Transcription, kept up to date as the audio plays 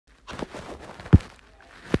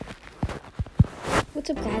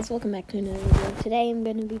What's up, guys? Welcome back to another video. Today I'm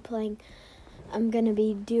gonna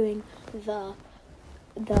be doing the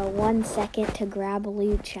 1 second to grab a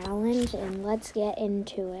loot challenge, and let's get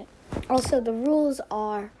into it. Also, the rules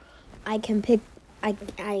are I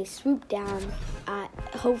swoop down,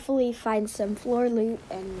 hopefully find some floor loot,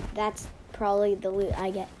 and that's probably the loot I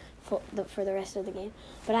get for the rest of the game.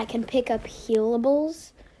 But I can pick up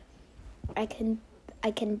healables. I can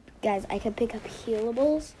pick up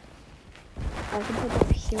healables. I can pick up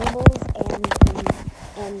healables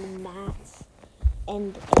and mats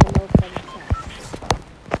and ammo from chests.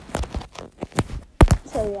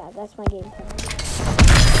 So yeah, that's my game plan.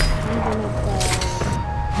 I'm gonna play.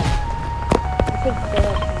 I think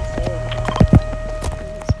Barrel Pass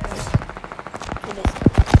for this.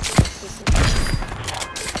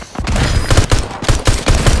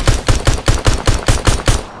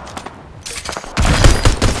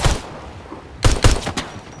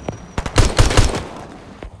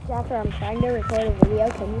 After I'm trying to record a video,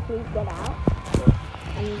 can you please get out?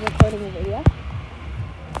 I'm recording a video.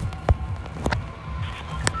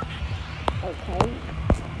 Okay,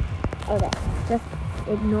 just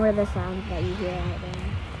ignore the sounds that you hear out there.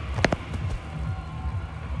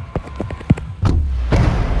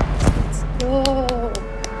 Let's go.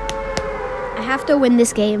 I have to win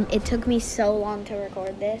this game. It took me so long to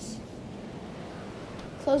record this.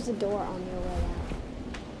 Close the door on your way out.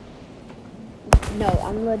 No,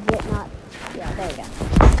 I'm legit not. Yeah, there you go.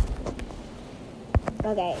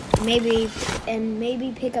 Okay,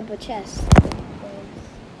 maybe pick up a chest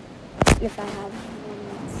if I have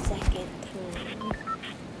 1 second time.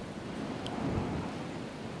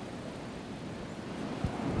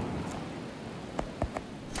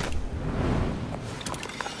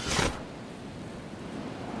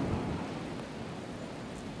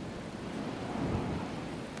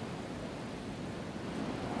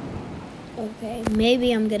 Okay,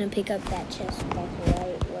 maybe I'm gonna pick up that chest that's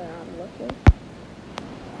right where I'm looking.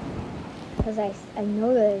 Because I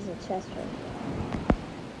know there's a chest right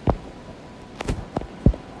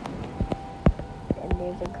there. And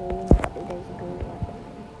there's a green weapon.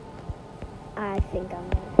 I think I'm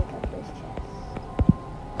gonna pick up this chest.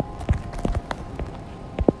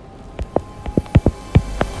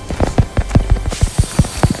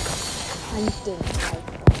 Hunting rifle.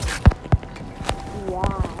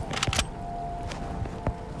 Wow.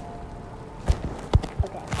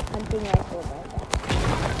 Hunting rifle right there.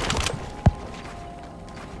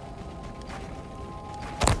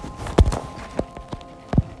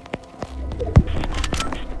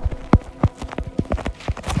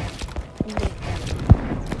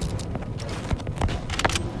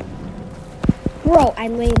 Bro, I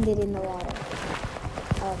landed in the water.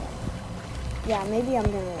 Okay. Yeah, maybe I'm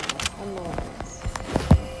gonna win this.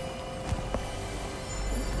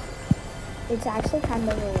 It's actually kind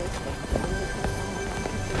of realistic.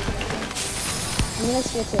 I'm gonna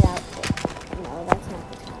switch it out. No, that's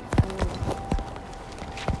not the time.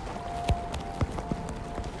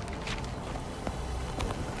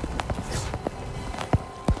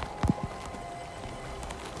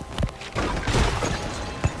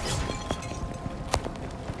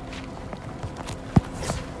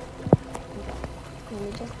 Let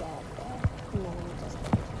me just get up there. No, let me just get up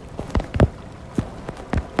there.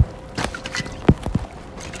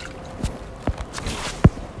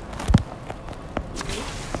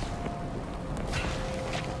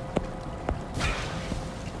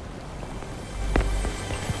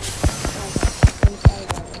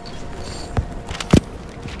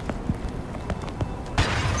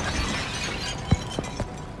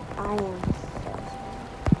 I am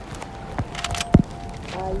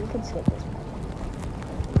so you can skip this part.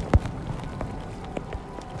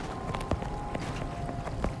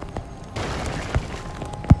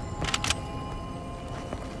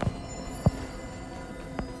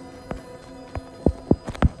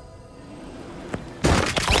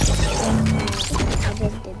 I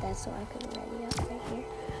just did that so I could ready up right here.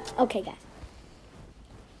 Okay, guys.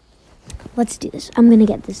 Let's do this. I'm gonna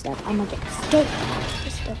get this stuff. I'm gonna get this stuff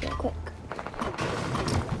real quick.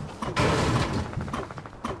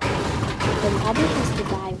 The lobby has to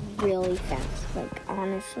die really fast. Like,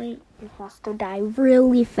 honestly, it has to die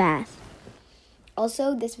really fast.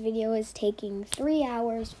 Also, this video is taking 3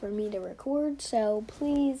 hours for me to record, so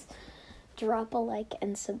please drop a like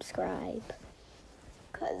and subscribe,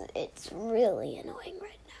 because it's really annoying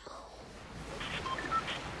right now.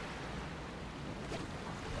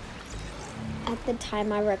 At the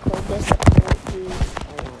time I record this, it won't be a long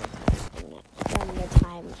time from the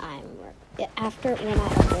time after when I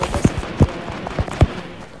upload this video, I'm going to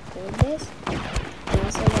record this. And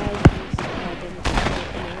also, guys, I'm subscribing to my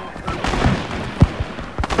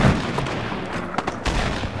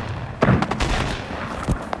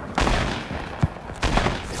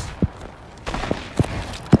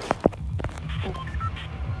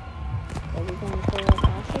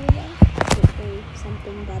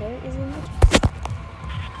something better is in the chest.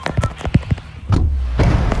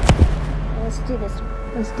 Let's do this.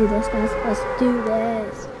 Let's do this, guys. Let's do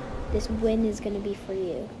this. This win is going to be for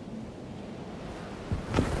you.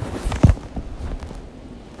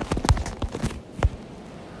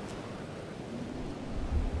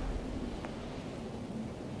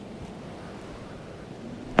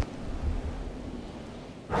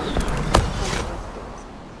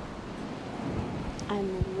 I'm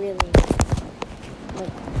really,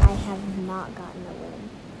 like, I have not gotten a win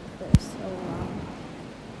for so long.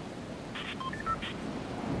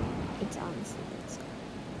 It's honestly been so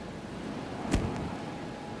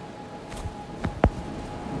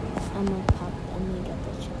long. I'm gonna get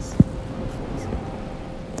the chest. Hopefully someday.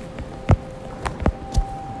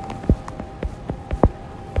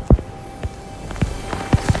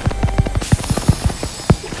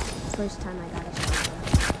 First time I got a shotgun.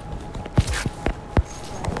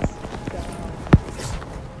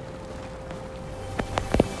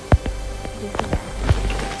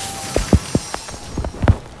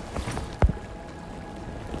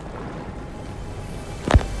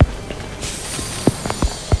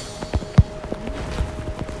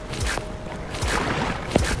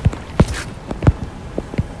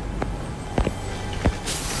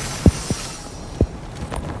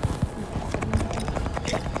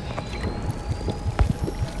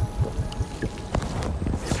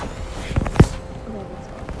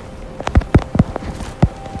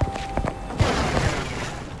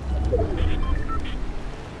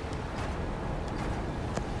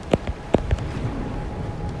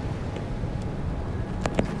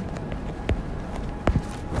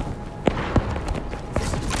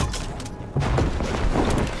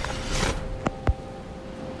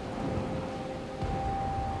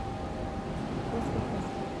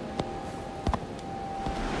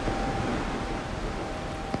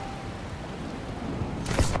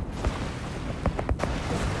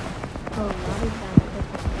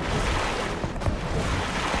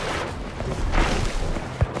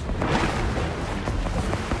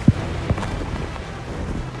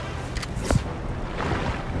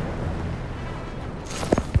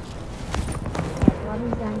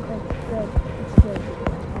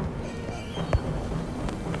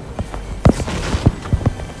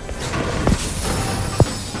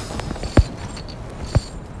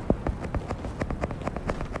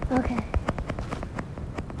 Okay.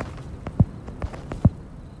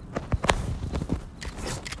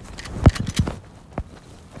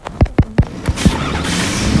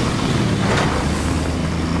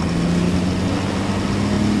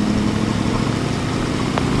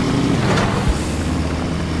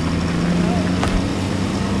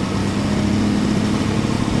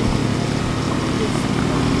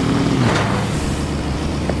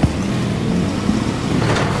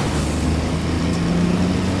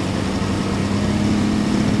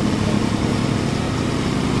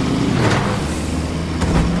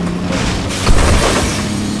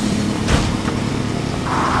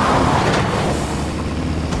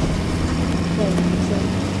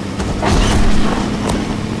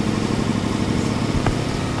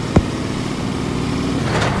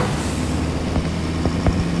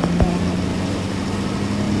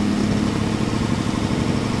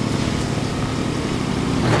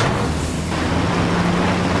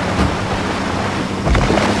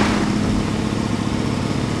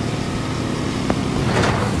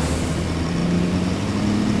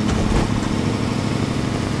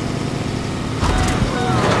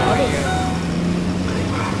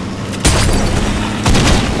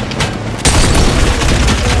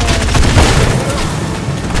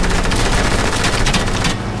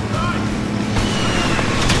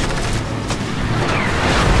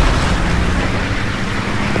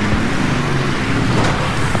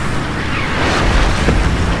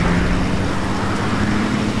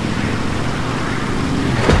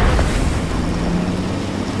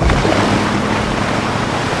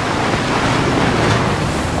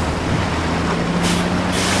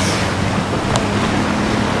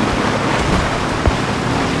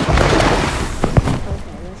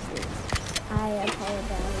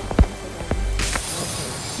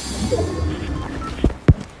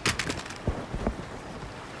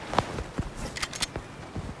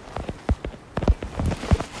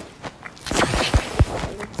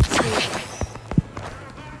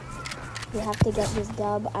 We have to get this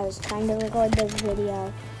dub. I was trying to record this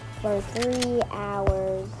video for 3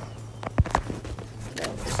 hours.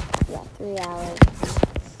 Yeah, 3 hours.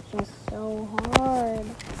 It's just so hard.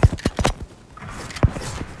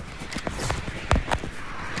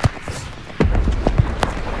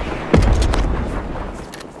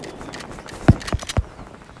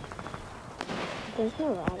 There's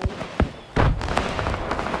Marauder.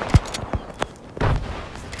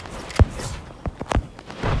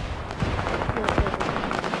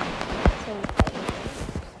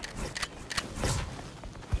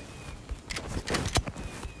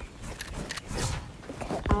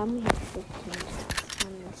 I only have 15 shots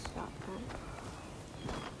on this shotgun.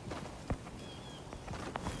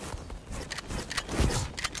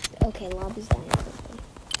 Okay, lobby's dying quickly.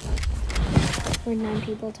 We're 9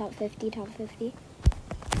 people, top 50, top 50.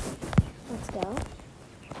 Let's go.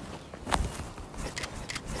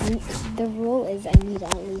 The rule is I need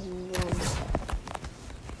at least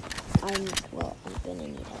one kill. I'm gonna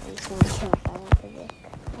need at least one kill if I want the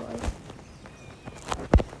victory.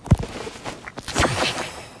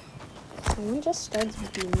 Someone just starts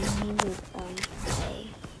beaming me with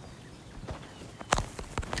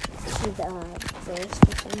burst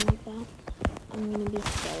or something like that. I'm gonna be so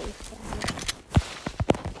sad.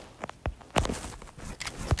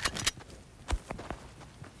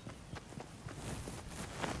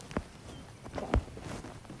 Okay.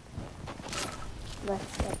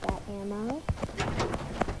 Let's get that ammo.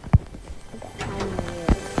 Okay, I'm really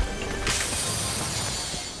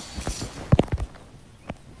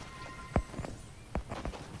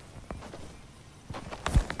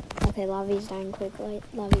okay, lobby's dying quick.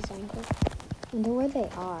 Lobby's dying quick. I wonder where they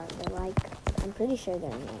are. They're like, I'm pretty sure they're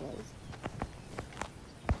in the ways.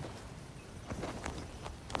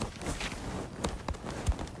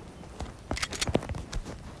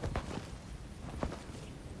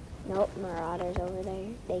 Nope, Marauder's over there.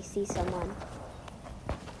 They see someone.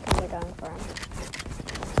 And they're going for him.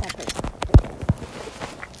 That person.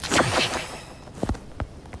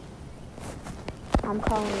 I'm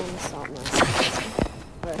calling an assault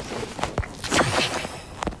versus.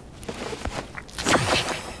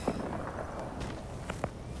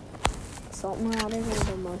 Assault Marauders are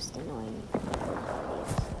the most annoying.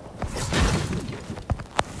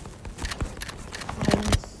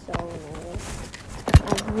 I'm so nervous.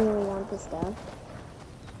 I really want this stuff.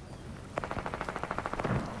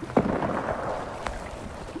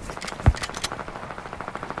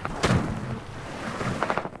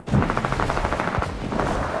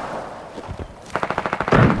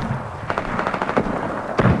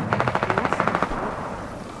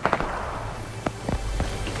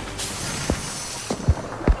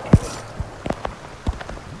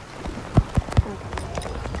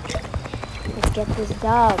 Get this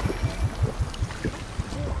dub.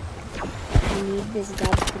 I need this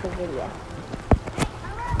dub for the video.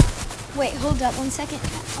 Wait, hold up 1 second.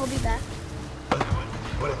 I'll be back.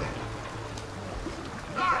 What is that?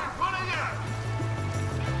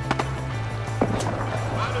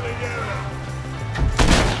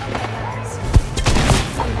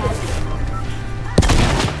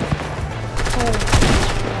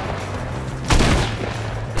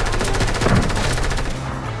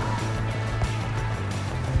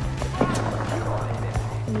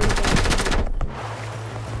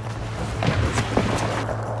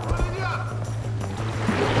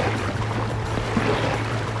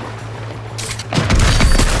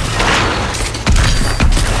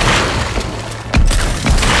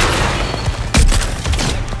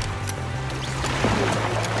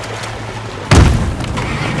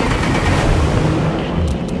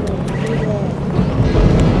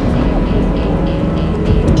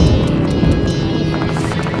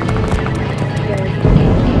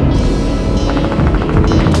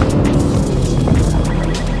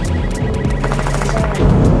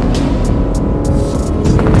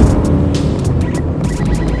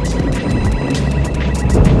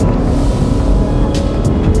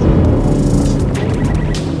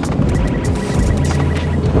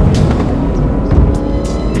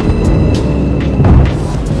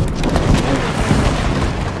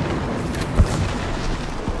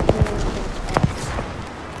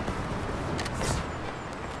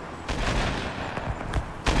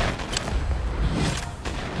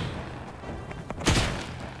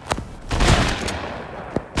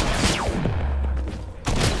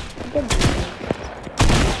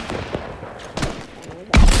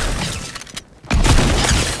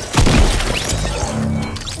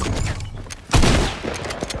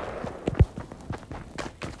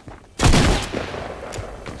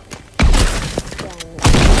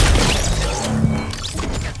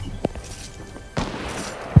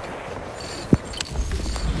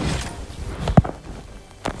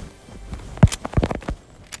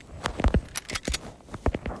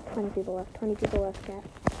 People left. 20 people left, chat.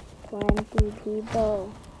 20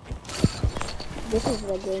 people. This is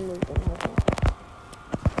the game we've been hoping.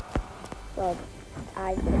 Well,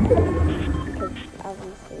 I've been hoping. because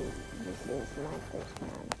obviously this is my first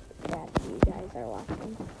time that you guys are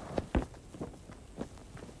watching.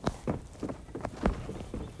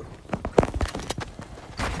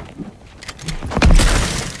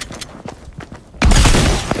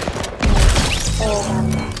 Oh my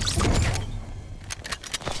god.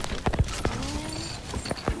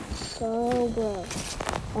 So gross.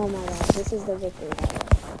 Oh my god, this is the victory battle.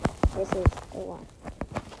 This is the one.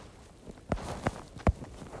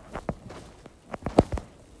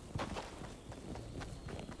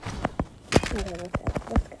 Okay, let's go.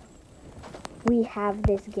 Let's go. We have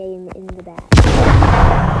this game in the bag.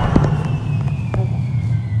 Okay.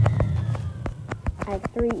 I have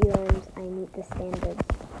 3 elims. I meet the standards.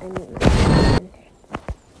 I meet my standards.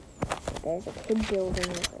 There's a kid building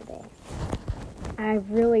over there. I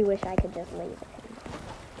really wish I could just laser him.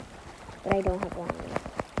 But I don't have long enough.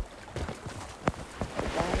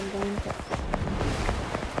 That's why I'm going first.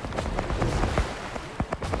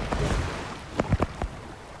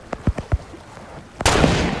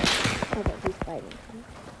 Okay, he's fighting.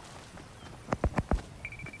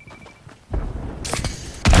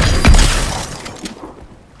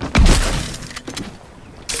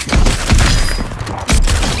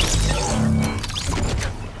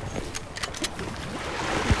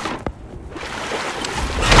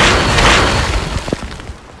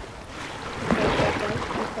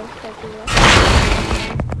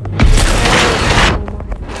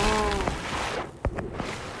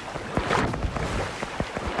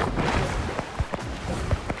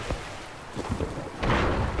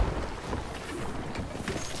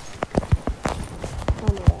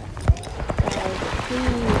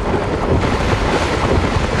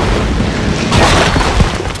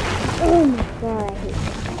 Oh my god, I hate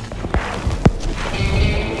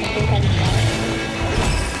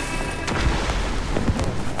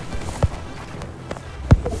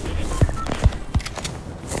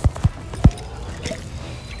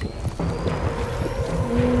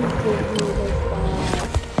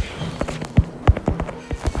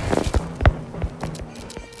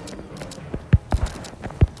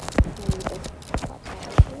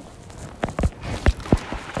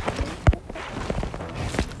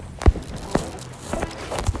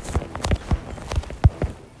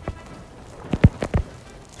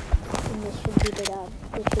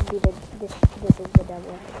this. This is the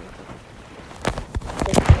double header.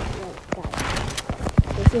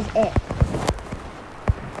 This is it.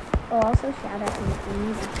 Oh, also shout out to my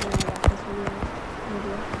friends after I got this video.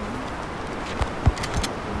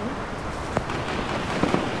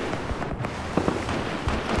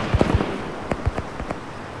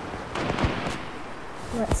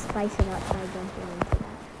 Let's spice it up by jumping into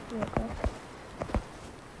that real quick.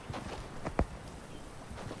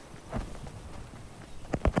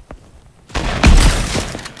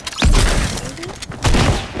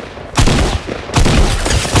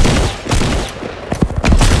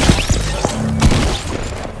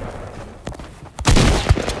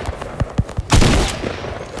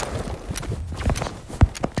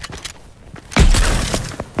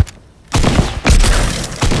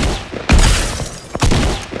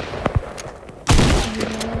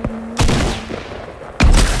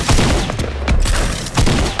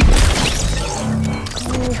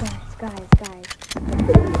 Guys.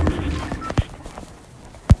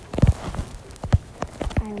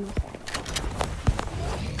 I almost died.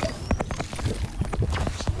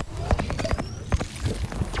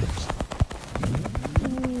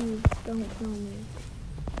 Please don't kill me.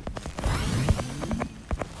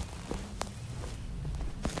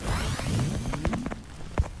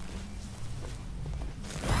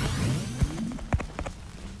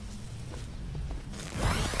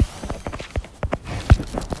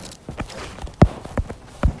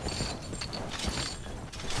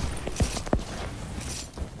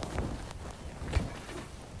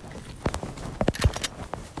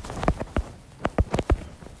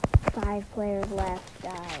 Five players left,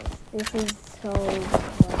 guys. This is so close.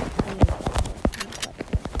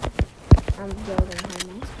 I'm building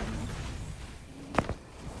home now.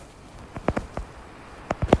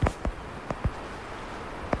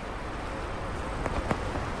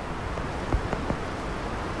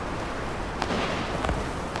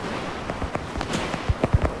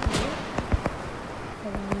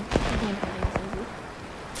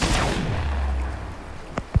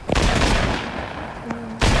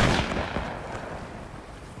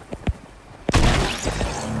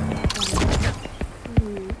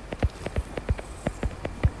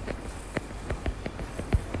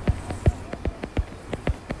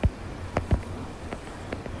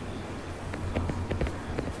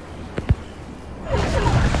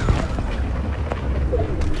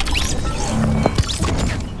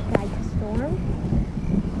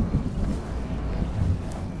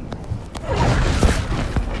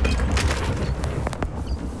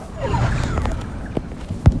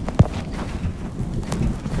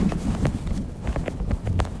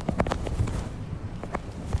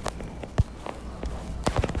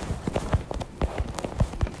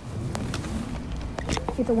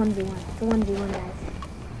 It's a 1v1. It's a 1v1, guys.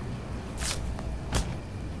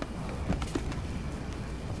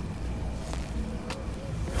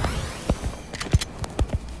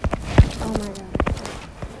 Oh my god.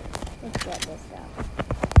 Let's get this done.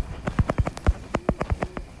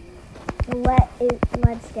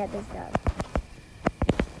 Let's get this done.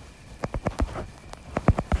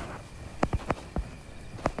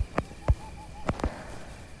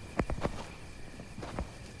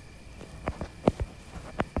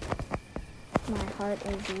 My heart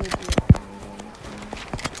is really pounding.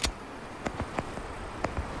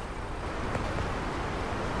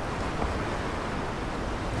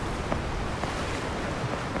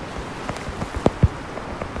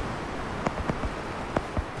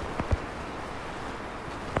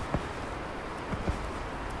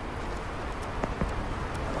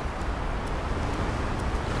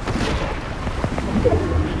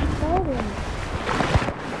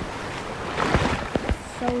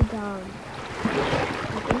 So dumb.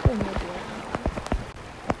 I think they might be it.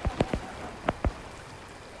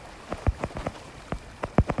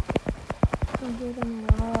 I don't hear them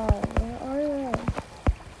at all. Where are they?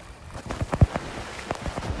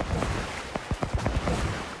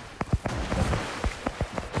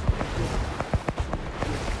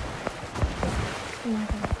 Oh my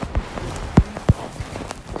god.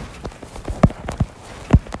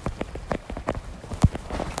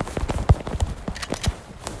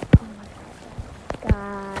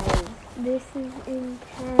 Guys, this is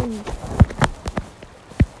intense.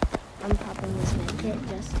 I'm popping this medkit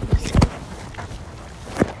just to be safe.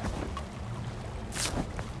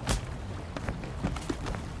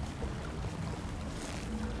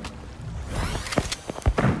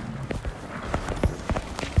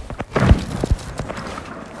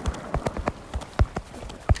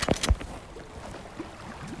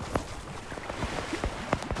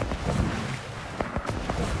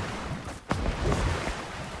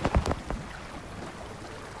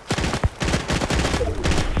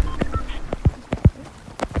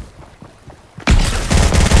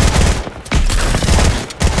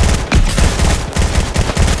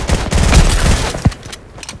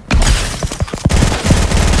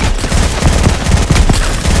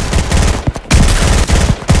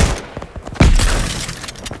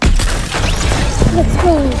 Let's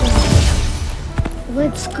go!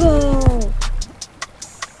 Let's go!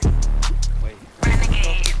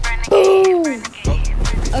 Boom!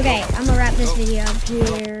 Okay, I'm gonna wrap this video up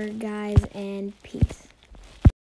here, guys, and peace.